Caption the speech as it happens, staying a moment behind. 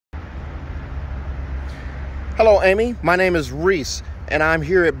Hello, Amy. My name is Reese, and I'm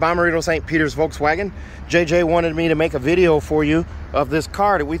here at Bommarito St. Peter's Volkswagen. JJ wanted me to make a video for you of this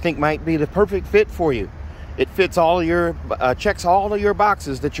car that we think might be the perfect fit for you. It fits all your, checks all of your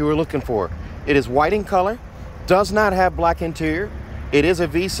boxes that you were looking for. It is white in color, does not have black interior. It is a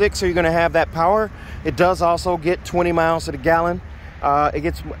V6, so you're going to have that power. It does also get 20 miles to the gallon. It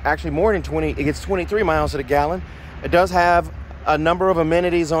gets actually more than 20. It gets 23 miles to the gallon. It does have a number of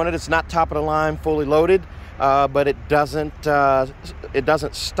amenities on it. It's not top of the line, fully loaded. But it doesn't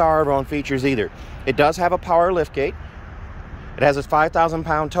starve on features either. It does have a power liftgate. It has a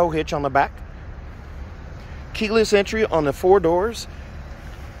 5,000-pound tow hitch on the back. Keyless entry on the 4 doors.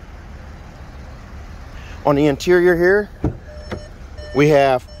 On the interior here, we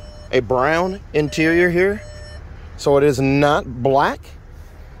have a brown interior here. So it is not black.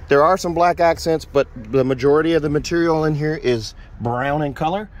 There are some black accents, but the majority of the material in here is brown in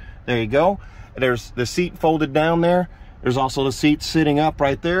color. There you go. There's the seat folded down there. There's also the seat sitting up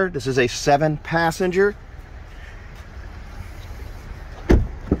right there. This is a 7-passenger.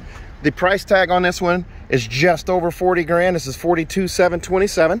 The price tag on this one is just over 40 grand. This is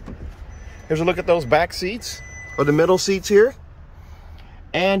 42,727. Here's a look at those back seats, or the middle seats here.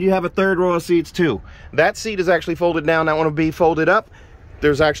 And you have a 3rd row of seats too. That seat is actually folded down. That one will be folded up.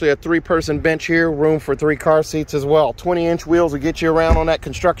 There's actually a 3-person bench here, room for 3 car seats as well. 20-inch wheels will get you around on that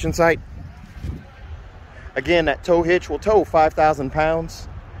construction site. Again, that tow hitch will tow 5,000 pounds.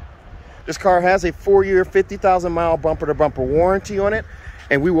 This car has a 4-year, 50,000-mile bumper-to-bumper warranty on it.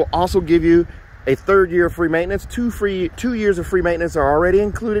 And we will also give you a 3rd year of free maintenance. 2 years of free maintenance are already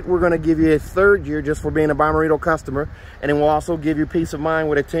included. We're going to give you a 3rd year just for being a Bommarito customer. And then we'll also give you peace of mind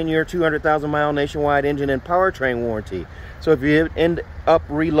with a 10-year, 200,000-mile nationwide engine and powertrain warranty. So if you end up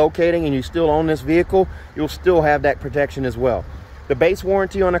relocating and you still own this vehicle, you'll still have that protection as well. The base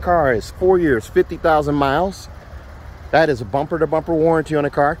warranty on the car is 4 years, 50,000 miles. That is a bumper-to-bumper warranty on the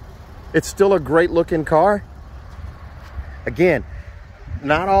car. It's still a great-looking car. Again,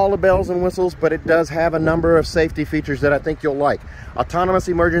 not all the bells and whistles, but it does have a number of safety features that I think you'll like. Autonomous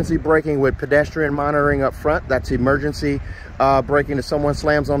emergency braking with pedestrian monitoring up front. That's emergency braking if someone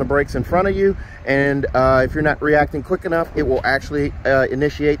slams on the brakes in front of you. And if you're not reacting quick enough, it will actually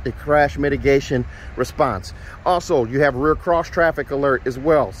initiate the crash mitigation response. Also, you have rear cross traffic alert as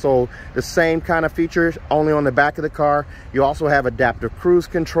well. So the same kind of features, only on the back of the car. You also have adaptive cruise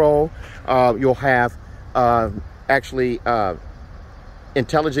control. You'll have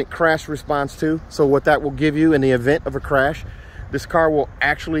intelligent crash response too. So what that will give you in the event of a crash, this car will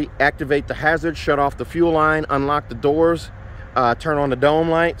actually activate the hazard, shut off the fuel line, unlock the doors, turn on the dome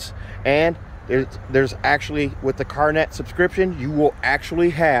lights. And there's actually, with the CarNet subscription, you will actually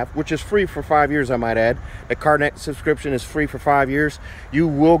have, which is free for 5 years, I might add. The CarNet subscription is free for 5 years. You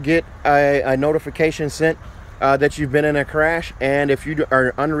will get a notification sent that you've been in a crash, and if you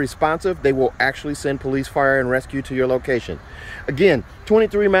are unresponsive, they will actually send police, fire, and rescue to your location. Again,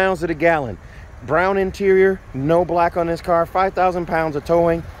 23 miles to the gallon. Brown interior, no black on this car, 5,000 pounds of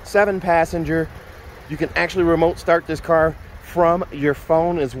towing, 7-passenger. You can actually remote start this car from your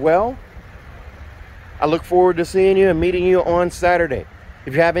phone as well. I look forward to seeing you and meeting you on Saturday.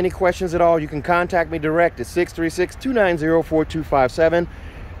 If you have any questions at all, you can contact me direct at 636-290-4257.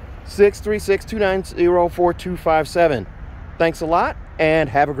 636-290-4257. Thanks a lot, and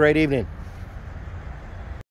have a great evening.